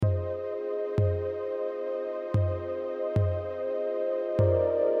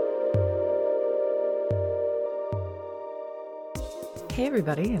Hey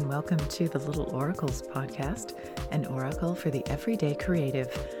everybody, and welcome to the Little Oracles podcast, an oracle for the everyday creative.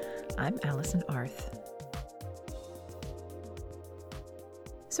 I'm Allison Arth.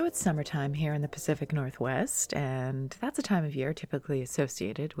 So it's summertime here in the Pacific Northwest, and that's a time of year typically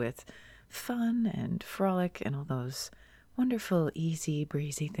associated with fun and frolic and all those wonderful, easy,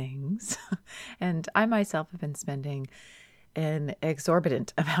 breezy things. And I myself have been spending an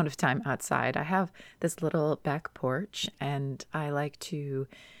exorbitant amount of time outside. I have this little back porch, and I like to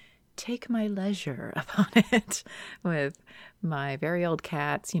take my leisure upon it with my very old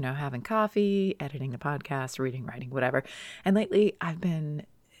cats, having coffee, editing the podcast, reading, writing, whatever. And lately I've been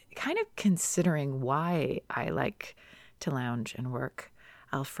kind of considering why I like to lounge and work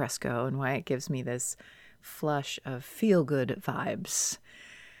al fresco and why it gives me this flush of feel-good vibes.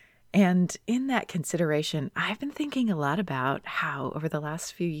 And in that consideration, I've been thinking a lot about how over the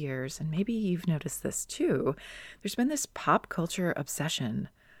last few years, and maybe you've noticed this too, there's been this pop culture obsession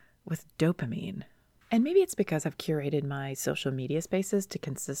with dopamine. And maybe it's because I've curated my social media spaces to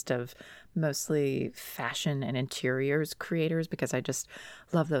consist of mostly fashion and interiors creators because I just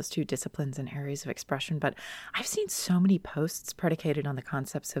love those two disciplines and areas of expression. But I've seen so many posts predicated on the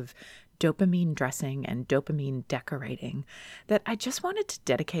concepts of dopamine dressing and dopamine decorating that I just wanted to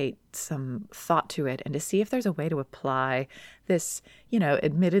dedicate some thought to it and to see if there's a way to apply this,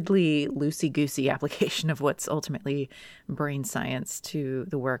 admittedly loosey-goosey application of what's ultimately brain science to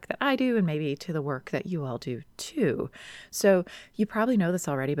the work that I do and maybe to the work that you all do too. So you probably know this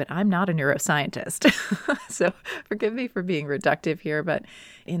already, but I'm not a neuroscientist. So forgive me for being reductive here, but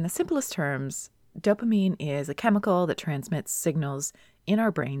in the simplest terms, dopamine is a chemical that transmits signals in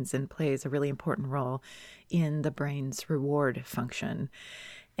our brains and plays a really important role in the brain's reward function.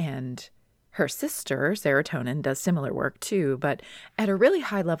 And her sister, serotonin, does similar work too, but at a really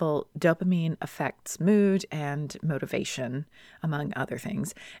high level, dopamine affects mood and motivation, among other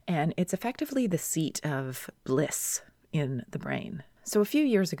things, and it's effectively the seat of bliss in the brain. So a few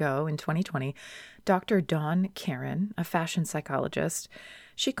years ago, in 2020, Dr. Dawn Karen, a fashion psychologist,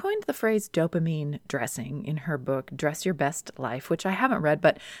 she coined the phrase dopamine dressing in her book, Dress Your Best Life, which I haven't read,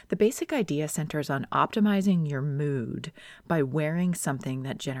 but the basic idea centers on optimizing your mood by wearing something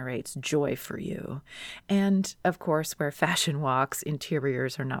that generates joy for you. And of course, where fashion walks,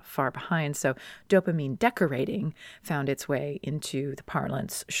 interiors are not far behind, so dopamine decorating found its way into the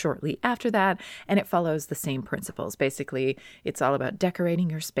parlance shortly after that, and it follows the same principles. Basically, it's all about decorating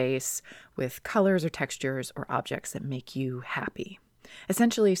your space with colors or textures or objects that make you happy.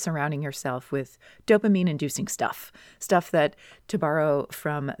 Essentially surrounding yourself with dopamine-inducing stuff that, to borrow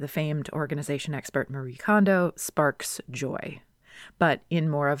from the famed organization expert Marie Kondo, sparks joy, but in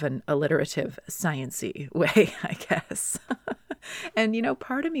more of an alliterative, science-y way, I guess. And,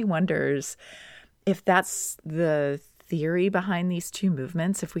 part of me wonders if that's the theory behind these two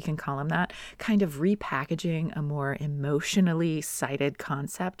movements, if we can call them that, kind of repackaging a more emotionally cited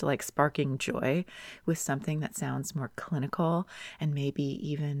concept like sparking joy with something that sounds more clinical and maybe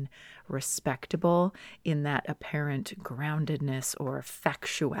even respectable in that apparent groundedness or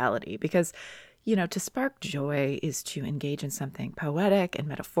factuality. Because to spark joy is to engage in something poetic and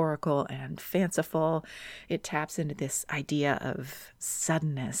metaphorical and fanciful. It taps into this idea of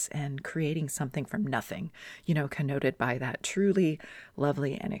suddenness and creating something from nothing, connoted by that truly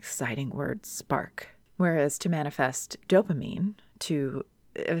lovely and exciting word spark. Whereas to manifest dopamine, to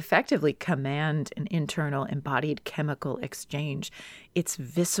effectively command an internal embodied chemical exchange, it's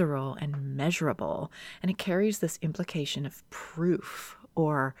visceral and measurable, and it carries this implication of proof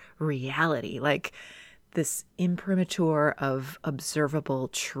or reality, like this imprimatur of observable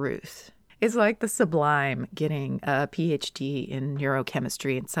truth. It's like the sublime getting a PhD in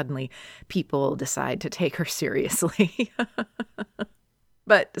neurochemistry and suddenly people decide to take her seriously.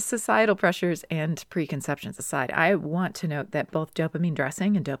 But societal pressures and preconceptions aside, I want to note that both dopamine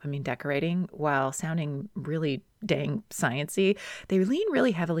dressing and dopamine decorating, while sounding really dang sciencey, they lean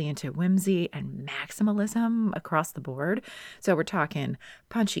really heavily into whimsy and maximalism across the board. So we're talking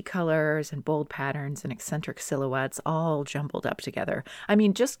punchy colors and bold patterns and eccentric silhouettes all jumbled up together. I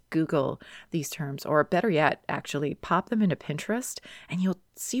mean, just Google these terms, or better yet, actually pop them into Pinterest, and you'll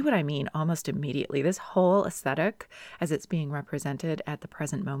see what I mean almost immediately. This whole aesthetic, as it's being represented at the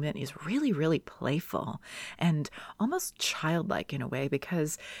present moment, is really, really playful and almost childlike in a way,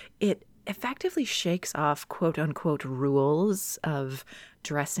 because it effectively shakes off quote-unquote rules of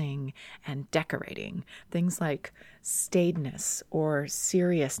dressing and decorating. Things like staidness or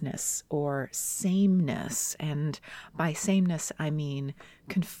seriousness or sameness. And by sameness, I mean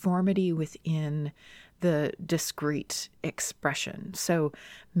conformity within the discrete expression. So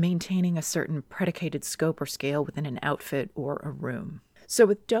maintaining a certain predicated scope or scale within an outfit or a room. So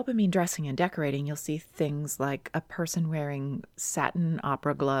with dopamine dressing and decorating, you'll see things like a person wearing satin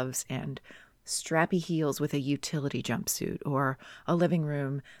opera gloves and strappy heels with a utility jumpsuit, or a living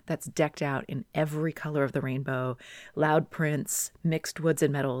room that's decked out in every color of the rainbow, loud prints, mixed woods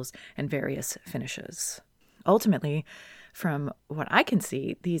and metals, and various finishes. Ultimately, from what I can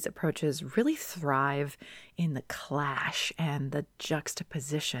see, these approaches really thrive in the clash and the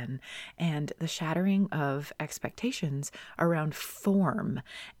juxtaposition and the shattering of expectations around form,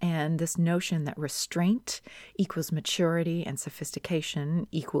 and this notion that restraint equals maturity and sophistication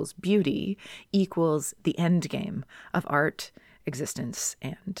equals beauty equals the end game of art, existence,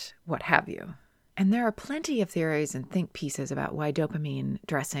 and what have you. And there are plenty of theories and think pieces about why dopamine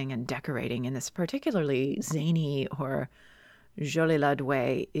dressing and decorating in this particularly zany or Jolly-Lud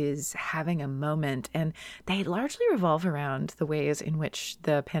way is having a moment, and they largely revolve around the ways in which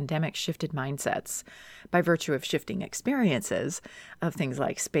the pandemic shifted mindsets by virtue of shifting experiences of things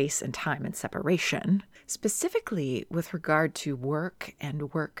like space and time and separation, specifically with regard to work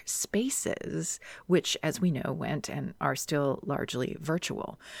and work spaces, which, as we know, went and are still largely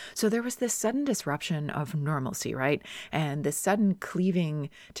virtual. So there was this sudden disruption of normalcy, right? And this sudden cleaving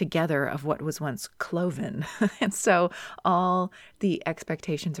together of what was once cloven. And so all the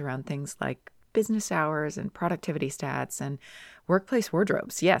expectations around things like business hours and productivity stats and workplace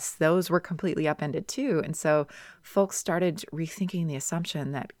wardrobes, yes, those were completely upended too. And so folks started rethinking the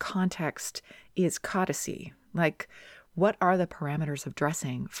assumption that context is codicy. Like, what are the parameters of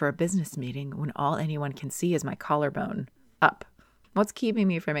dressing for a business meeting when all anyone can see is my collarbone up? What's keeping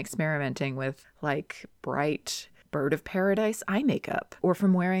me from experimenting with like bright bird of paradise eye makeup, or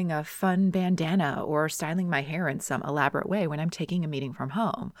from wearing a fun bandana or styling my hair in some elaborate way when I'm taking a meeting from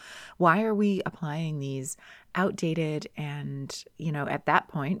home? Why are we applying these outdated and, at that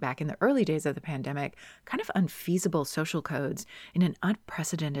point, back in the early days of the pandemic, kind of unfeasible social codes in an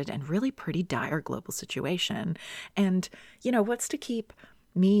unprecedented and really pretty dire global situation? And, what's to keep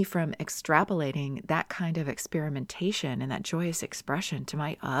me from extrapolating that kind of experimentation and that joyous expression to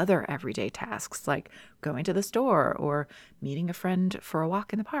my other everyday tasks, like going to the store or meeting a friend for a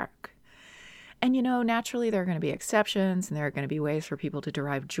walk in the park? And, naturally there are going to be exceptions, and there are going to be ways for people to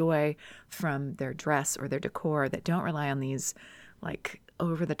derive joy from their dress or their decor that don't rely on these like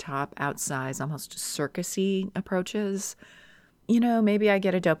over-the-top, outsized, almost circus-y approaches. Maybe I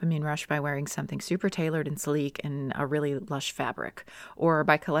get a dopamine rush by wearing something super tailored and sleek in a really lush fabric, or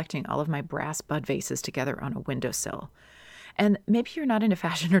by collecting all of my brass bud vases together on a windowsill. And maybe you're not into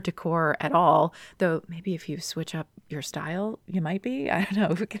fashion or decor at all, though maybe if you switch up your style, you might be. I don't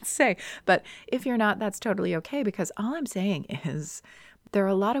know, who can say? But if you're not, that's totally okay, because all I'm saying is there are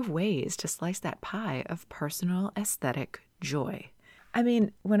a lot of ways to slice that pie of personal aesthetic joy. I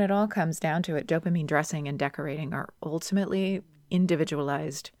mean, when it all comes down to it, dopamine dressing and decorating are ultimately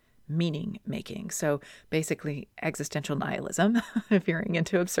individualized meaning making. So basically existential nihilism, veering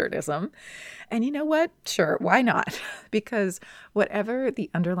into absurdism. And you know what? Sure, why not? Because whatever the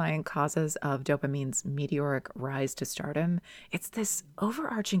underlying causes of dopamine's meteoric rise to stardom, it's this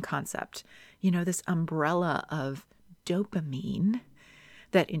overarching concept, this umbrella of dopamine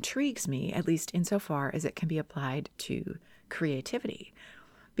that intrigues me, at least insofar as it can be applied to creativity.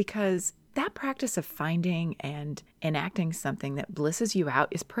 Because that practice of finding and enacting something that blisses you out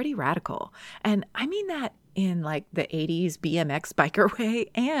is pretty radical. And I mean that in like the 80s BMX biker way,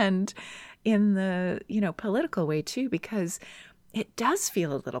 and in the, political way too, because it does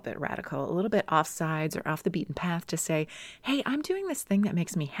feel a little bit radical, a little bit offsides or off the beaten path to say, hey, I'm doing this thing that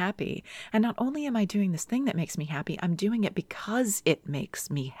makes me happy. And not only am I doing this thing that makes me happy, I'm doing it because it makes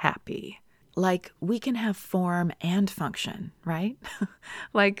me happy. Like, we can have form and function, right?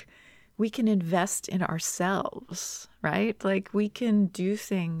 Like, we can invest in ourselves, right? Like, we can do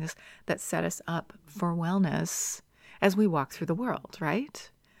things that set us up for wellness as we walk through the world, right?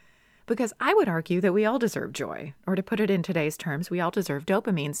 Because I would argue that we all deserve joy, or to put it in today's terms, we all deserve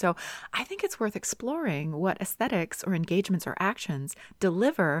dopamine. So I think it's worth exploring what aesthetics or engagements or actions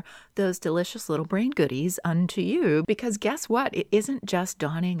deliver those delicious little brain goodies unto you. Because guess what? It isn't just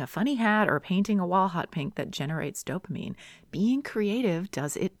donning a funny hat or painting a wall hot pink that generates dopamine. Being creative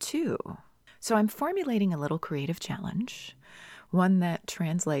does it too. So I'm formulating a little creative challenge, one that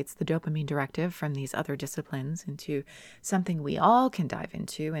translates the dopamine directive from these other disciplines into something we all can dive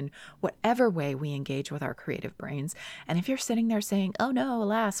into in whatever way we engage with our creative brains. And if you're sitting there saying, oh no,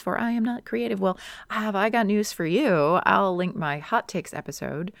 alas, for I am not creative, well, I got news for you. I'll link my Hot Takes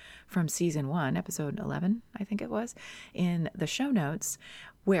episode from season 1, episode 11, I think it was, in the show notes,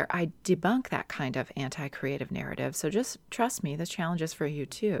 where I debunk that kind of anti-creative narrative. So just trust me, this challenge is for you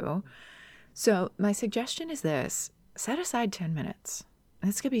too. So my suggestion is this: set aside 10 minutes.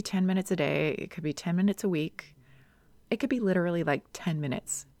 This could be 10 minutes a day. It could be 10 minutes a week. It could be literally like 10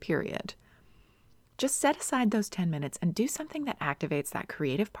 minutes, period. Just set aside those 10 minutes and do something that activates that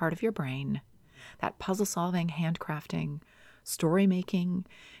creative part of your brain, that puzzle solving, handcrafting, story making,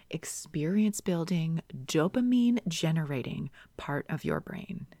 experience building, dopamine generating part of your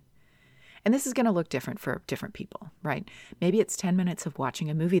brain. And this is going to look different for different people, right? Maybe it's 10 minutes of watching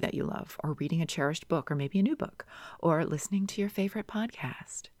a movie that you love, or reading a cherished book, or maybe a new book, or listening to your favorite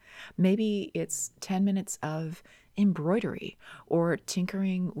podcast. Maybe it's 10 minutes of embroidery, or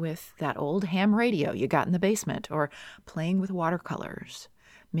tinkering with that old ham radio you got in the basement, or playing with watercolors.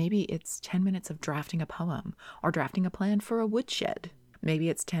 Maybe it's 10 minutes of drafting a poem, or drafting a plan for a woodshed. Maybe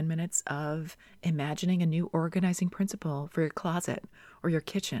it's 10 minutes of imagining a new organizing principle for your closet, or your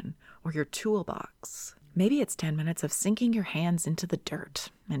kitchen, or your toolbox. Maybe it's 10 minutes of sinking your hands into the dirt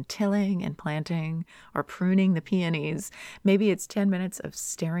and tilling and planting or pruning the peonies. Maybe it's 10 minutes of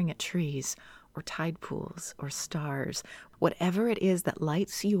staring at trees or tide pools or stars. Whatever it is that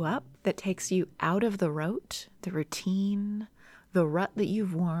lights you up, that takes you out of the rote, the routine, the rut that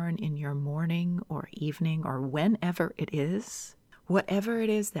you've worn in your morning or evening or whenever it is. Whatever it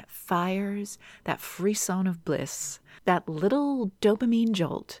is that fires that frisson of bliss, that little dopamine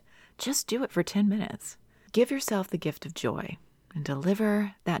jolt, just do it for 10 minutes. Give yourself the gift of joy and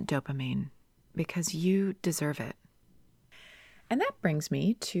deliver that dopamine because you deserve it. And that brings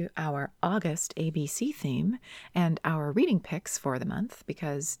me to our August ABC theme and our reading picks for the month,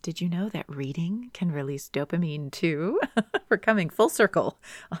 because did you know that reading can release dopamine too? We're coming full circle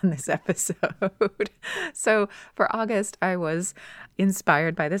on this episode. So for August, I was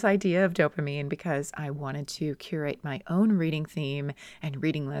inspired by this idea of dopamine because I wanted to curate my own reading theme and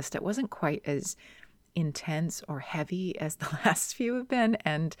reading list. It wasn't quite as intense or heavy as the last few have been,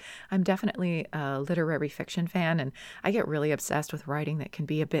 and I'm definitely a literary fiction fan, and I get really obsessed with writing that can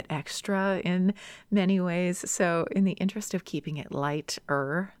be a bit extra in many ways. So in the interest of keeping it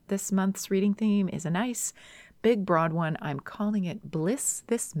lighter, this month's reading theme is a nice big broad one. I'm calling it Bliss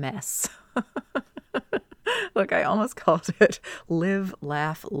This Mess. Look, I almost called it Live,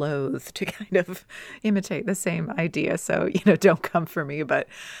 Laugh, Loathe to kind of imitate the same idea. So, don't come for me. But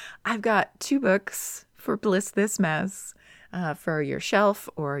I've got 2 books for Bliss This Mess for your shelf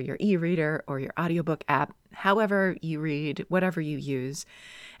or your e-reader or your audiobook app, however you read, whatever you use.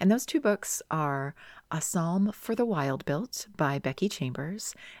 And those 2 books are A Psalm for the Wild-Built by Becky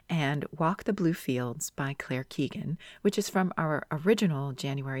Chambers and Walk the Blue Fields by Claire Keegan, which is from our original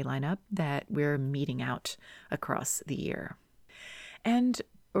January lineup that we're meeting out across the year. And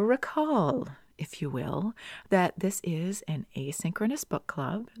recall, if you will, that this is an asynchronous book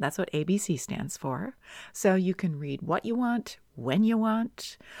club. That's what ABC stands for. So you can read what you want, when you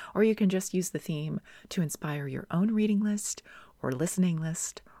want, or you can just use the theme to inspire your own reading list or listening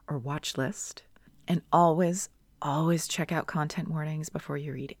list or watch list. And always check out content warnings before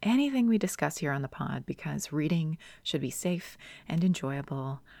you read anything we discuss here on the pod, because reading should be safe and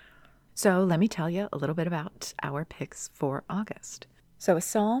enjoyable. So let me tell you a little bit about our picks for August. So A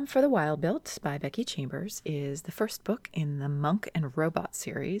Psalm for the Wild-Built by Becky Chambers is the first book in the Monk and Robot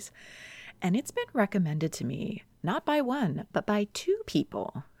series, and it's been recommended to me not by one, but by 2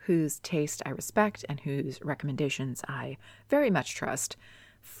 people whose taste I respect and whose recommendations I very much trust.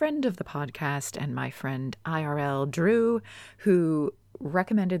 Friend of the podcast and my friend IRL Drew, who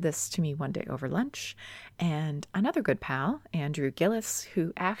recommended this to me one day over lunch, and another good pal, Andrew Gillis,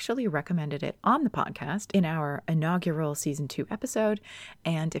 who actually recommended it on the podcast in our inaugural season 2 episode.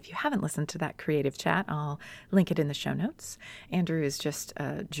 And if you haven't listened to that creative chat, I'll link it in the show notes. Andrew is just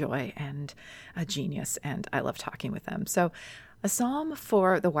a joy and a genius, and I love talking with them. So A Psalm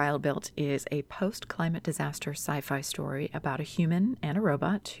for the Wild-Built is a post-climate disaster sci-fi story about a human and a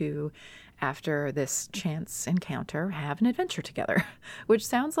robot who, after this chance encounter, have an adventure together, which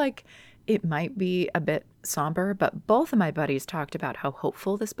sounds like it might be a bit somber, but both of my buddies talked about how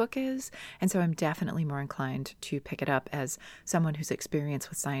hopeful this book is, and so I'm definitely more inclined to pick it up as someone whose experience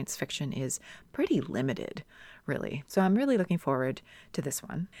with science fiction is pretty limited, really. So I'm really looking forward to this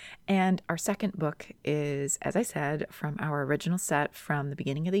one. And our second book is, as I said, from our original set from the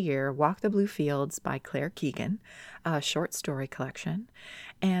beginning of the year, Walk the Blue Fields by Claire Keegan, a short story collection.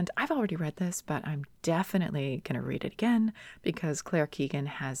 And I've already read this, but I'm definitely going to read it again because Claire Keegan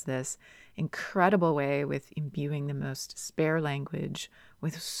has this incredible way with imbuing the most spare language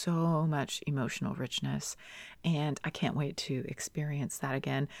with so much emotional richness. And I can't wait to experience that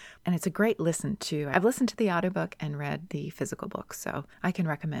again. And it's a great listen to. I've listened to the audiobook and read the physical book, so I can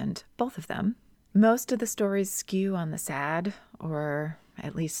recommend both of them. Most of the stories skew on the sad, or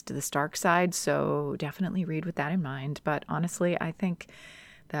at least the stark side, so definitely read with that in mind. But honestly, I think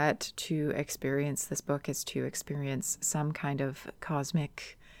that to experience this book is to experience some kind of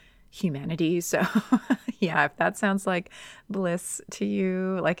cosmic humanity. So yeah, if that sounds like bliss to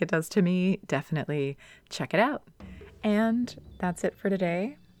you, like it does to me, definitely check it out. And that's it for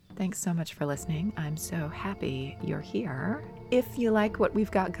today. Thanks so much for listening. I'm so happy you're here. If you like what we've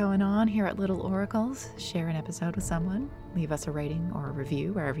got going on here at Little Oracles, share an episode with someone, leave us a rating or a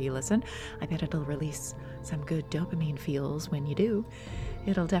review wherever you listen. I bet it'll release some good dopamine feels when you do.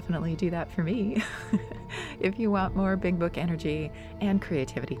 It'll definitely do that for me. If you want more Big Book energy and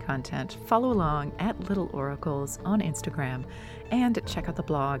creativity content, follow along at Little Oracles on Instagram and check out the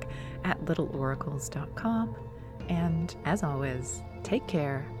blog at littleoracles.com. And as always, take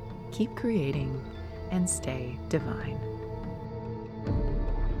care, keep creating, and stay divine.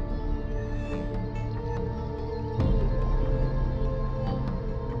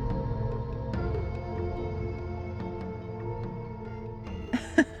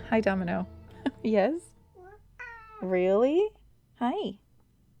 Hi, Domino. Yes? Really? Hi.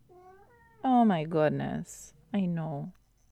 Oh my goodness. I know.